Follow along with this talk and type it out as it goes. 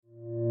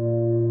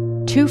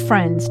Two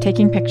friends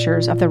taking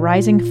pictures of the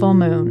rising full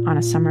moon on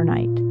a summer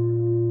night.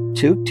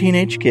 Two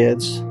teenage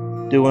kids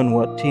doing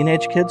what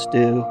teenage kids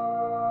do.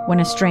 When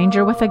a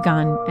stranger with a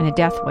gun and a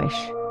death wish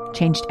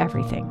changed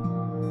everything.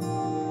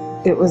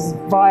 It was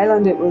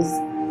violent, it was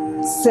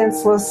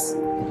senseless,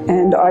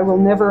 and I will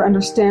never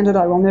understand it,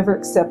 I will never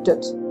accept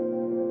it.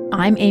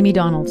 I'm Amy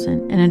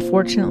Donaldson, and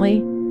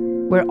unfortunately,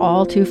 we're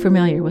all too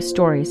familiar with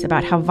stories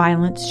about how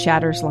violence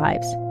shatters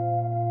lives.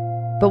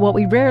 But what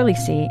we rarely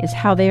see is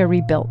how they are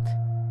rebuilt.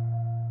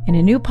 In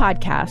a new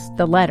podcast,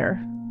 The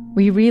Letter,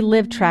 we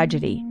relive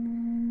tragedy,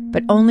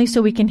 but only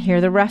so we can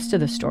hear the rest of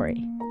the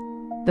story.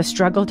 The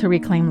struggle to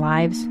reclaim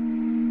lives,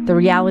 the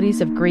realities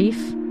of grief,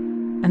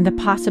 and the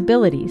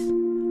possibilities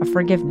of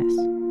forgiveness.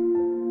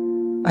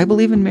 I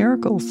believe in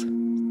miracles.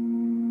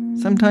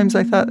 Sometimes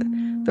I thought,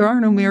 there are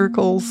no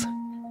miracles.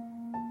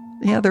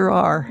 Yeah, there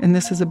are, and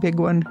this is a big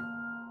one.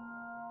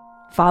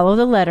 Follow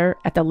The Letter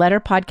at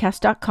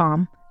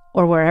theletterpodcast.com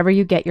or wherever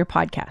you get your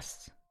podcasts.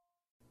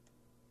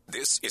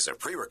 This is a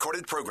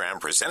pre-recorded program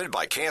presented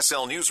by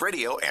KSL News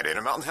Radio and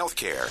Intermountain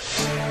Healthcare.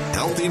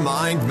 Healthy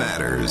Mind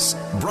Matters,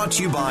 brought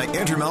to you by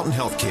Intermountain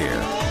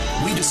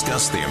Healthcare. We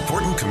discuss the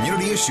important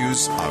community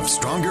issues of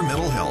stronger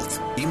mental health,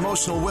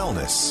 emotional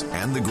wellness,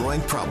 and the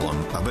growing problem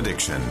of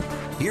addiction.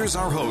 Here's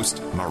our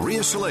host, Maria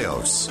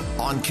Chaleos,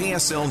 on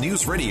KSL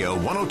News Radio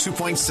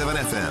 102.7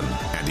 FM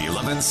and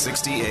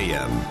 1160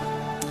 AM.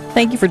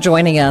 Thank you for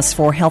joining us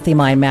for Healthy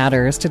Mind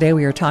Matters. Today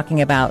we are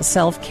talking about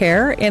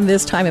self-care in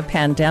this time of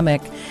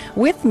pandemic.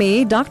 With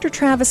me, Dr.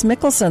 Travis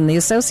Mickelson, the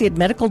Associate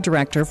Medical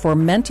Director for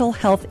Mental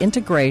Health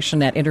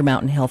Integration at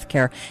Intermountain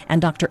Healthcare,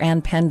 and Dr.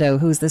 Ann Pendo,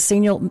 who's the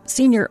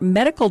Senior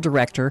Medical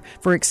Director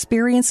for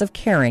Experience of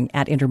Caring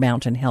at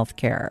Intermountain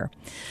Healthcare.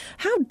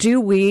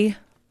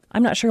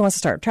 I'm not sure who wants to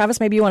start. Travis,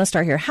 maybe you want to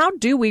start here. How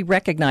do we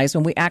recognize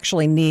when we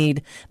actually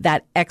need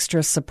that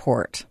extra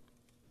support?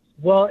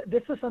 Well,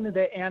 this is something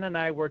that Ann and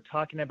I were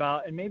talking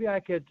about, and maybe I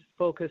could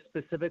focus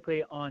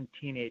specifically on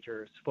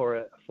teenagers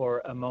for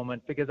a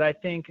moment, because I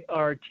think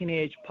our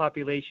teenage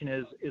population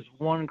is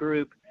one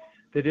group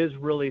that is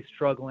really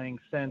struggling,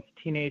 since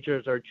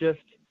teenagers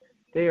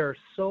they are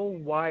so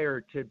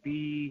wired to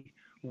be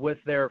with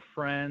their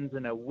friends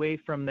and away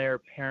from their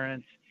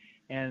parents,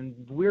 and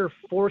we're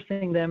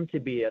forcing them to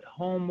be at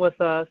home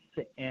with us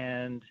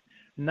and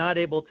not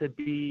able to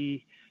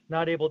be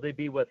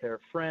with their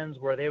friends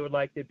where they would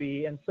like to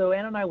be. And so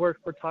Ann and I were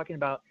talking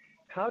about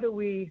how do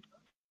we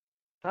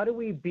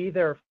be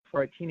there for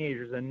our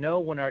teenagers and know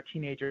when our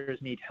teenagers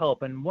need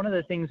help. And one of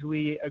the things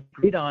we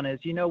agreed on is,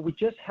 we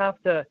just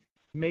have to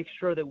make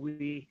sure that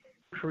we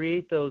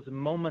create those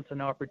moments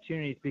and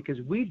opportunities,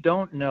 because we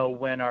don't know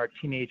when our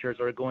teenagers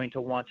are going to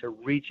want to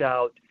reach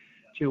out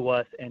to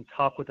us and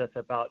talk with us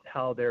about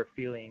how they're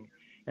feeling.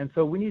 And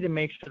so we need to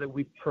make sure that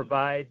we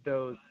provide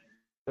those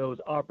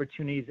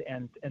opportunities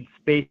and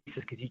spaces,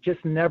 because you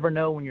just never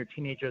know when your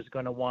teenager is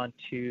going to want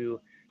to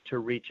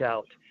reach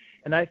out.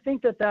 And I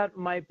think that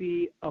might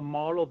be a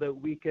model that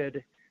we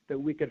could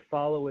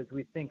follow as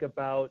we think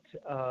about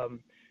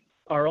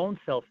our own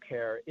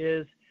self-care,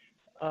 is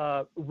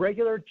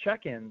regular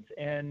check-ins.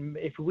 And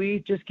if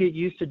we just get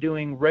used to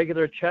doing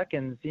regular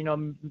check-ins,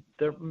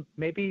 there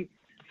maybe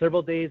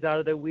several days out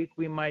of the week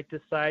we might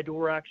decide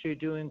we're actually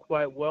doing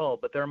quite well,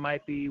 but there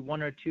might be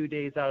 1 or 2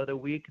 days out of the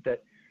week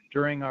that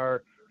during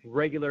our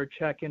regular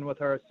check-in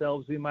with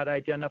ourselves, we might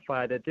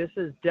identify that this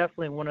is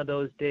definitely one of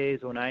those days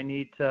when I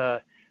need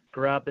to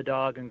grab the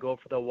dog and go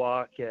for the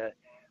walk,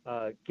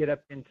 get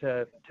up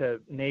into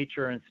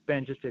nature and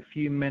spend just a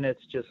few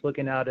minutes just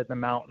looking out at the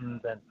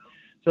mountains. And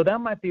so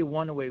that might be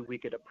one way we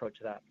could approach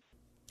that.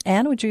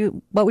 Ann,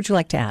 what would you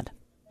like to add?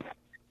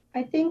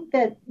 I think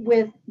that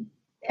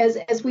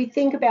as we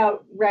think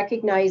about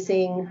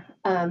recognizing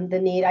the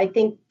need, I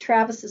think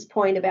Travis's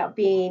point about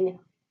being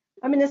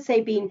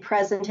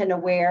present and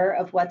aware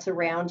of what's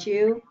around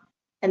you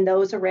and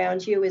those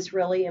around you is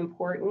really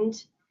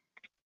important.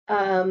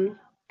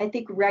 I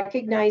think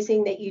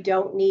recognizing that you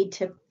don't need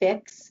to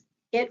fix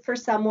it for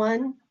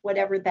someone,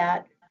 whatever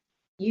that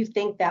you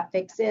think that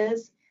fix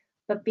is,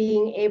 but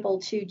being able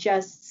to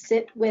just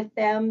sit with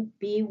them,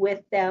 be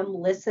with them,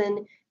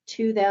 listen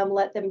to them,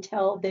 let them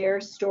tell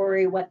their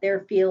story, what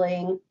they're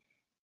feeling,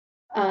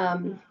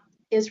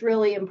 is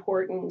really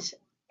important.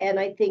 And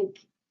I think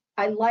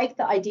I like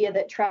the idea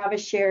that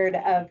Travis shared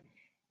of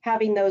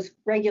having those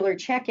regular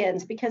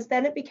check-ins, because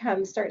then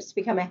it starts to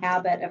become a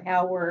habit of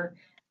how we're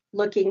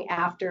looking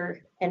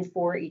after and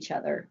for each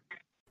other.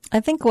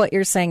 I think what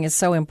you're saying is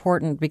so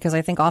important, because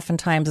I think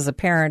oftentimes as a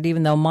parent,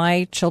 even though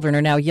my children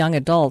are now young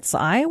adults,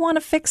 I want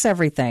to fix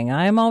everything.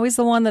 I'm always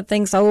the one that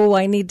thinks,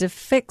 I need to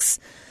fix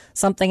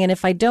something. And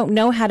if I don't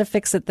know how to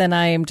fix it, then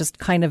I am just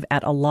kind of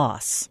at a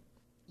loss.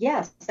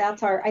 Yes,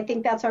 I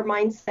think that's our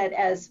mindset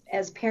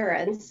as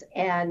parents,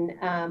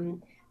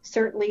 and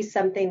certainly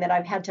something that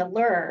I've had to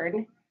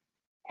learn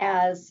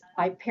as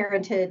I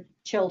parented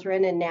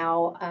children, and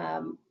now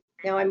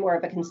I'm more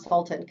of a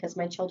consultant because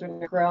my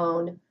children are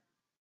grown.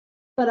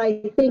 But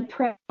I think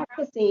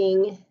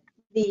practicing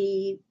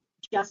the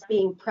just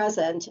being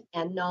present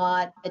and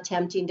not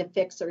attempting to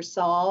fix or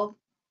solve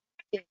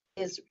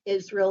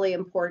is really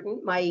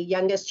important. My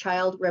youngest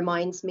child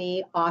reminds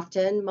me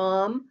often,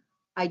 Mom,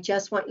 I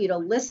just want you to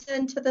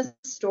listen to the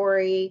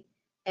story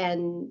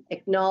and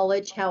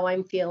acknowledge how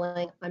I'm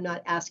feeling. I'm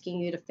not asking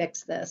you to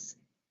fix this.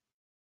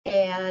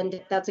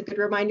 And that's a good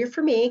reminder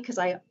for me because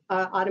I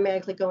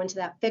automatically go into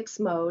that fix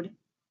mode.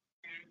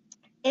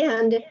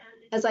 And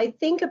as I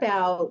think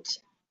about,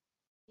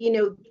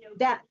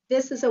 that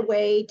this is a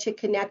way to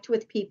connect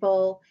with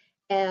people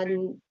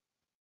and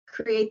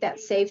create that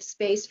safe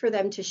space for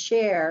them to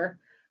share.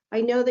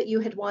 I know that you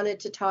had wanted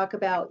to talk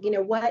about,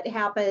 what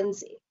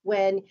happens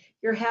when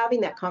you're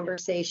having that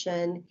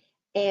conversation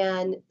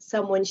and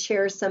someone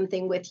shares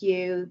something with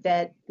you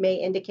that may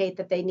indicate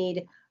that they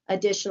need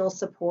additional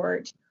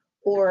support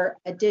or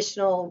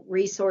additional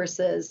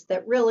resources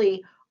that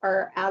really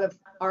are out of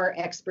our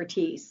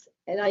expertise.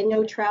 And I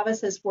know Travis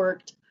has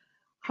worked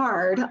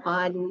hard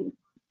on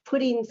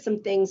putting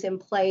some things in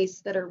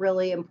place that are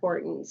really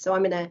important. So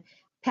I'm going to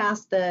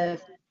pass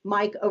the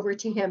mic over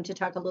to him to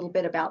talk a little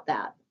bit about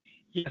that.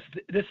 Yes,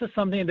 this is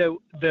something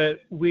that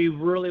we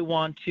really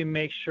want to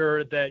make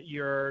sure that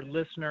your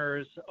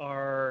listeners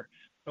are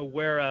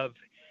aware of.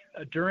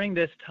 During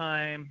this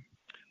time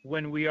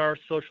when we are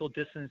social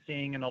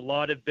distancing and a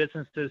lot of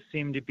businesses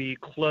seem to be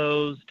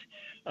closed,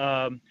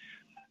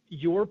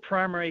 your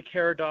primary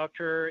care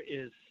doctor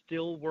is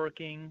still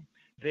working.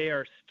 They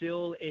are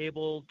still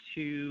able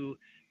to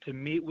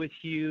meet with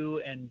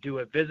you and do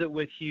a visit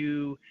with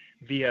you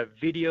via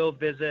video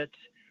visit,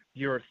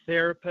 your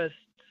therapist.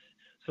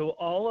 So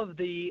all of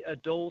the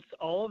adults,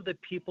 all of the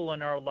people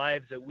in our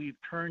lives that we've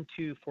turned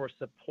to for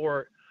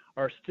support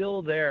are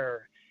still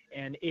there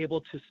and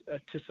able to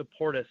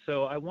support us.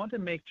 So I want to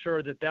make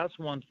sure that that's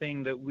one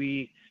thing that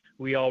we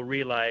all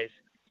realize.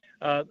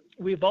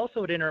 We've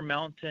also at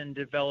Intermountain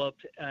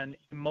developed an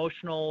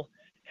emotional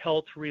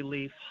health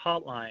relief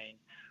hotline,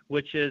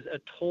 which is a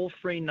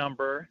toll-free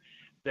number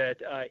that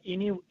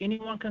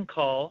anyone can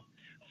call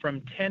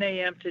from 10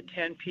 a.m. to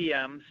 10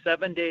 p.m.,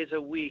 7 days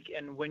a week.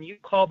 And when you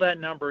call that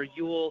number,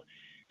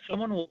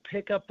 someone will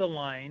pick up the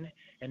line,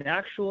 an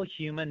actual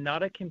human,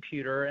 not a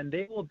computer, and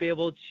they will be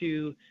able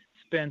to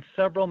spend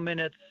several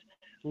minutes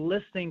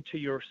listening to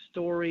your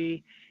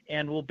story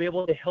and will be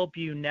able to help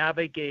you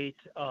navigate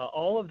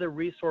all of the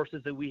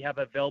resources that we have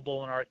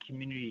available in our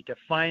community to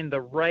find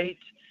the right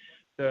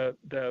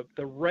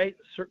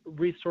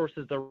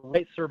resources, the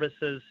right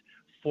services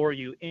for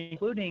you,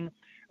 including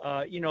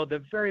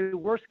the very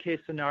worst case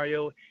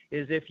scenario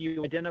is if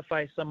you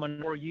identify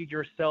someone or you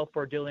yourself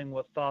are dealing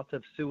with thoughts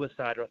of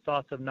suicide or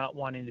thoughts of not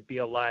wanting to be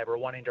alive or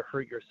wanting to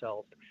hurt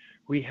yourself.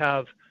 We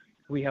have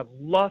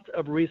lots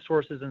of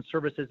resources and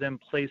services in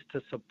place to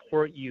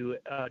support you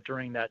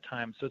during that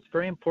time. So it's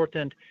very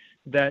important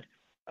that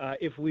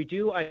if we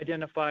do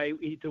identify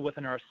either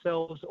within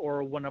ourselves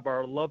or one of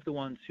our loved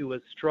ones who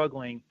is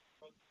struggling,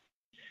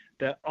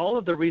 that all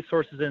of the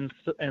resources and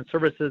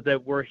services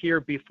that were here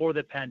before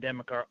the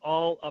pandemic are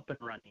all up and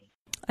running.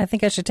 I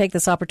think I should take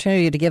this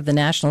opportunity to give the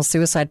National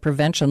Suicide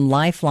Prevention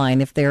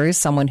Lifeline if there is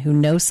someone who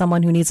knows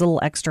someone who needs a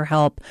little extra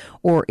help,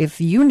 or if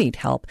you need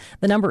help.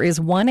 The number is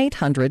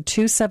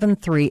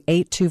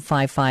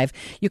 1-800-273-8255.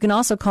 You can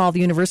also call the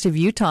University of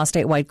Utah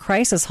Statewide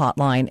Crisis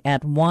Hotline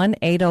at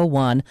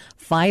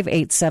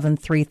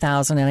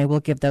 1-801-587-3000, and I will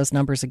give those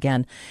numbers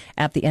again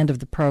at the end of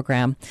the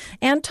program.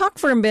 And talk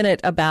for a minute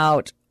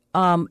about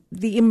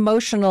the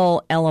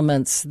emotional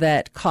elements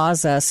that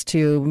cause us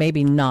to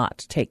maybe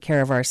not take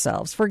care of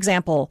ourselves. For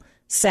example,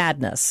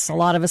 sadness. A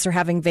lot of us are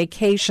having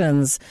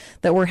vacations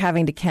that we're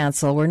having to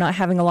cancel. We're not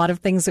having a lot of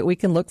things that we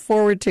can look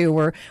forward to.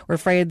 We're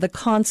afraid the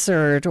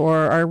concert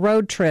or our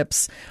road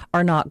trips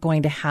are not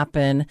going to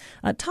happen.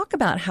 Talk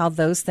about how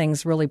those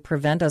things really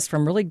prevent us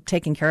from really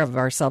taking care of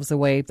ourselves the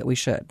way that we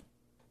should.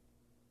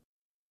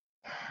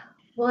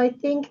 Well, I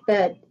think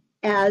that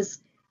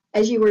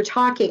as you were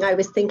talking, I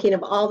was thinking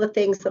of all the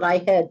things that I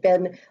had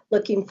been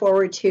looking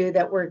forward to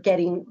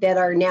that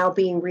are now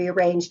being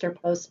rearranged or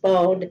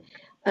postponed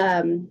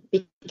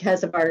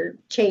because of our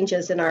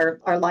changes in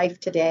our life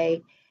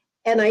today.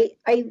 And I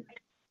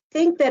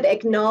think that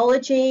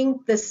acknowledging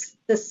the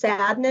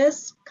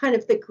sadness, kind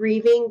of the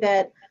grieving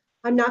that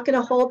I'm not going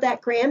to hold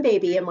that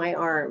grandbaby in my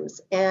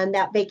arms, and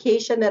that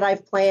vacation that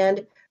I've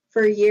planned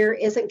for a year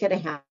isn't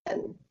going to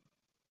happen.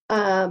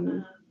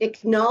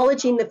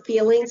 Acknowledging the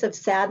feelings of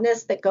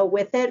sadness that go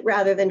with it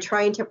rather than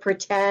trying to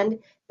pretend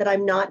that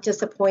I'm not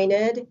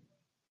disappointed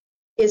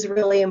is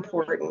really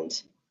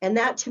important. And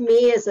that to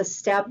me is a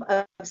step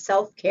of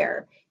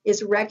self-care,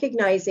 is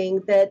recognizing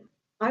that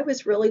I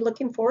was really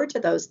looking forward to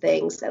those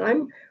things. And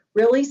I'm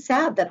really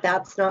sad that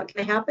that's not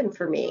going to happen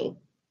for me.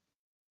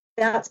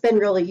 That's been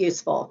really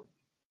useful.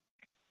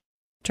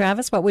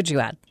 Travis, what would you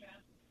add?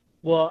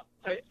 Well,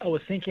 I was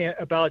thinking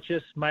about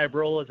just my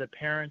role as a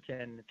parent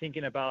and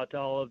thinking about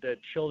all of the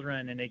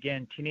children and,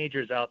 again,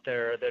 teenagers out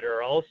there that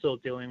are also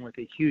dealing with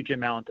a huge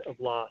amount of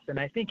loss. And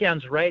I think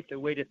Anne's right. The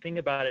way to think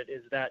about it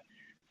is that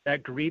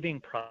grieving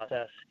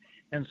process.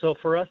 And so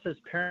for us as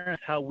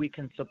parents, how we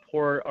can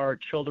support our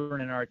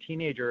children and our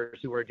teenagers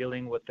who are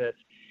dealing with this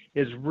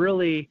is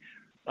really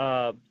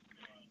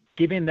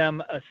giving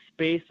them a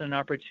space and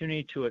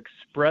opportunity to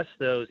express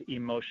those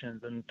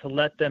emotions and to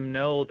let them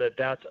know that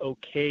that's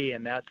okay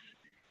and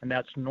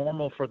that's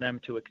normal for them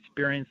to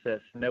experience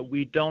this, and that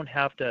we don't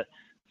have to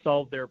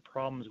solve their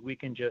problems. We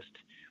can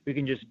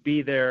just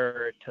be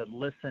there to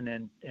listen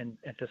and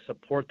to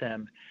support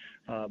them.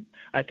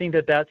 I think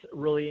that that's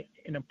really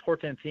an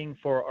important thing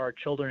for our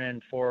children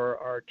and for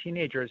our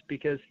teenagers,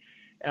 because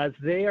as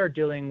they are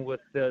dealing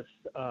with this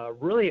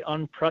really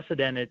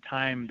unprecedented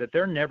time that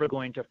they're never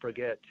going to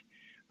forget,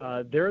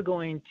 they're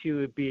going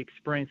to be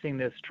experiencing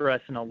this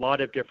stress in a lot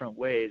of different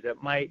ways.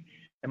 It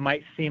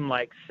might seem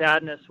like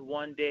sadness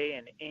one day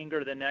and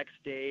anger the next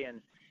day,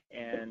 and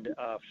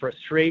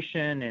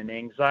frustration and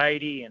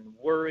anxiety and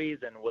worries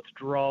and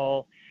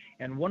withdrawal.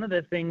 And one of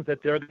the things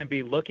that they're going to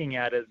be looking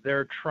at as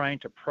they're trying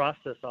to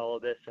process all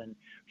of this and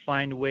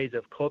find ways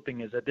of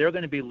coping is that they're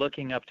going to be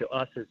looking up to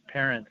us as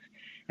parents.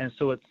 And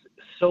so it's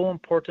so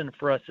important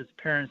for us as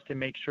parents to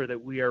make sure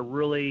that we are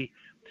really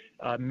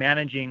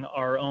managing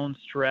our own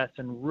stress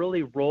and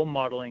really role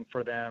modeling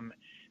for them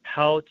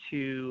how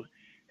to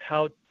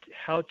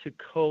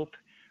cope,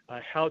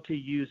 how to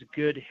use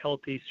good,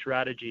 healthy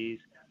strategies.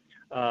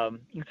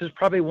 This is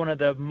probably one of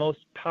the most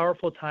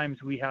powerful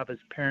times we have as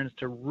parents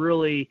to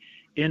really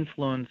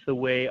influence the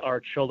way our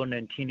children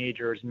and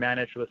teenagers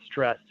manage with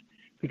stress,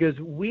 because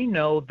we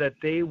know that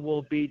they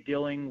will be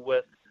dealing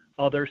with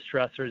other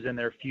stressors in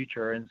their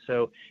future. And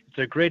so it's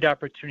a great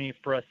opportunity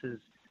for us as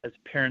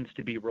parents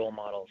to be role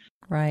models.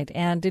 Right.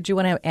 And did you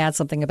want to add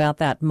something about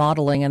that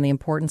modeling and the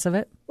importance of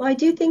it? Well, I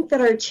do think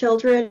that our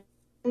children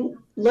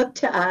look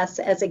to us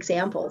as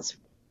examples.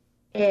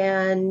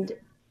 And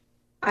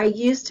I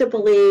used to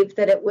believe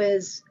that it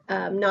was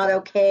not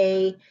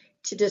okay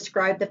to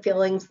describe the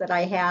feelings that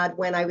I had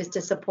when I was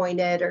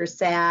disappointed or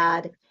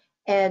sad.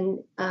 And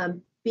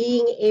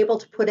being able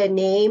to put a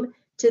name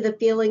to the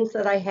feelings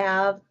that I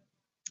have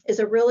is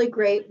a really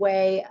great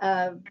way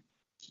of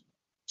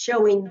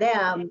showing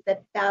them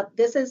that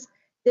this is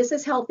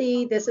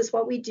healthy, this is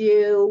what we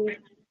do.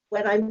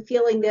 When I'm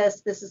feeling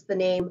this is the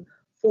name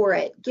for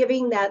it.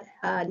 Giving that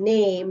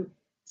name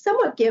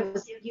somewhat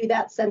gives you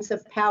that sense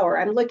of power.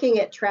 I'm looking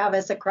at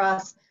Travis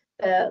across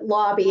the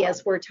lobby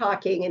as we're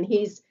talking, and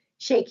he's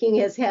shaking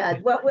his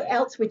head. What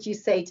else would you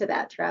say to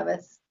that,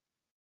 Travis?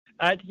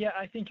 Yeah,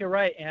 I think you're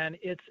right. And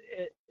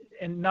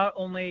and not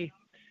only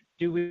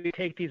do we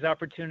take these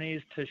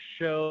opportunities to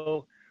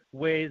show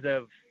ways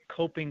of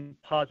coping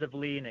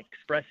positively and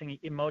expressing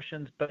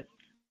emotions, but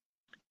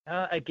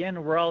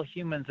again, we're all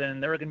humans,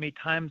 and there are going to be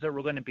times that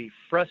we're going to be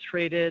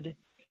frustrated.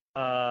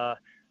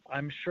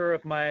 I'm sure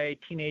if my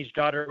teenage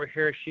daughter were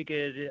here, she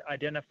could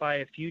identify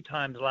a few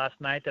times last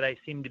night that I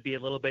seemed to be a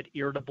little bit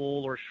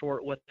irritable or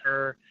short with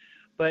her.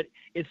 But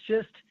it's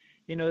just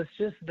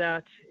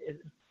that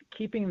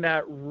keeping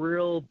that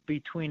real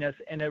between us,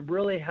 and it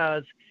really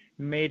has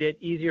made it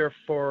easier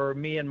for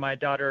me and my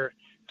daughter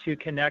to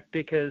connect,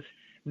 because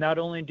not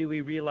only do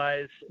I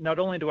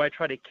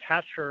try to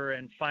catch her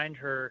and find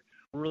her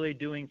really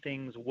doing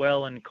things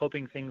well and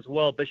coping things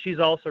well, but she's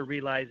also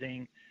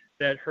realizing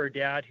that her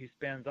dad, who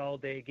spends all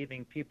day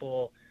giving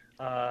people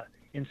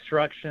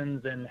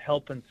instructions and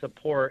help and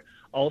support,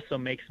 also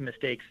makes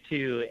mistakes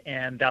too,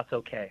 and that's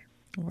okay.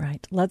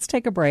 Right. Let's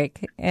take a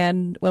break,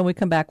 and when we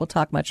come back, we'll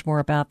talk much more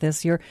about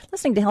this. You're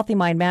listening to Healthy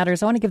Mind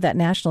Matters. I want to give that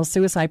National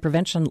Suicide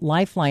Prevention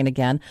Lifeline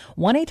again,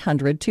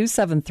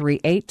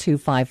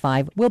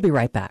 1-800-273-8255. We'll be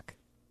right back.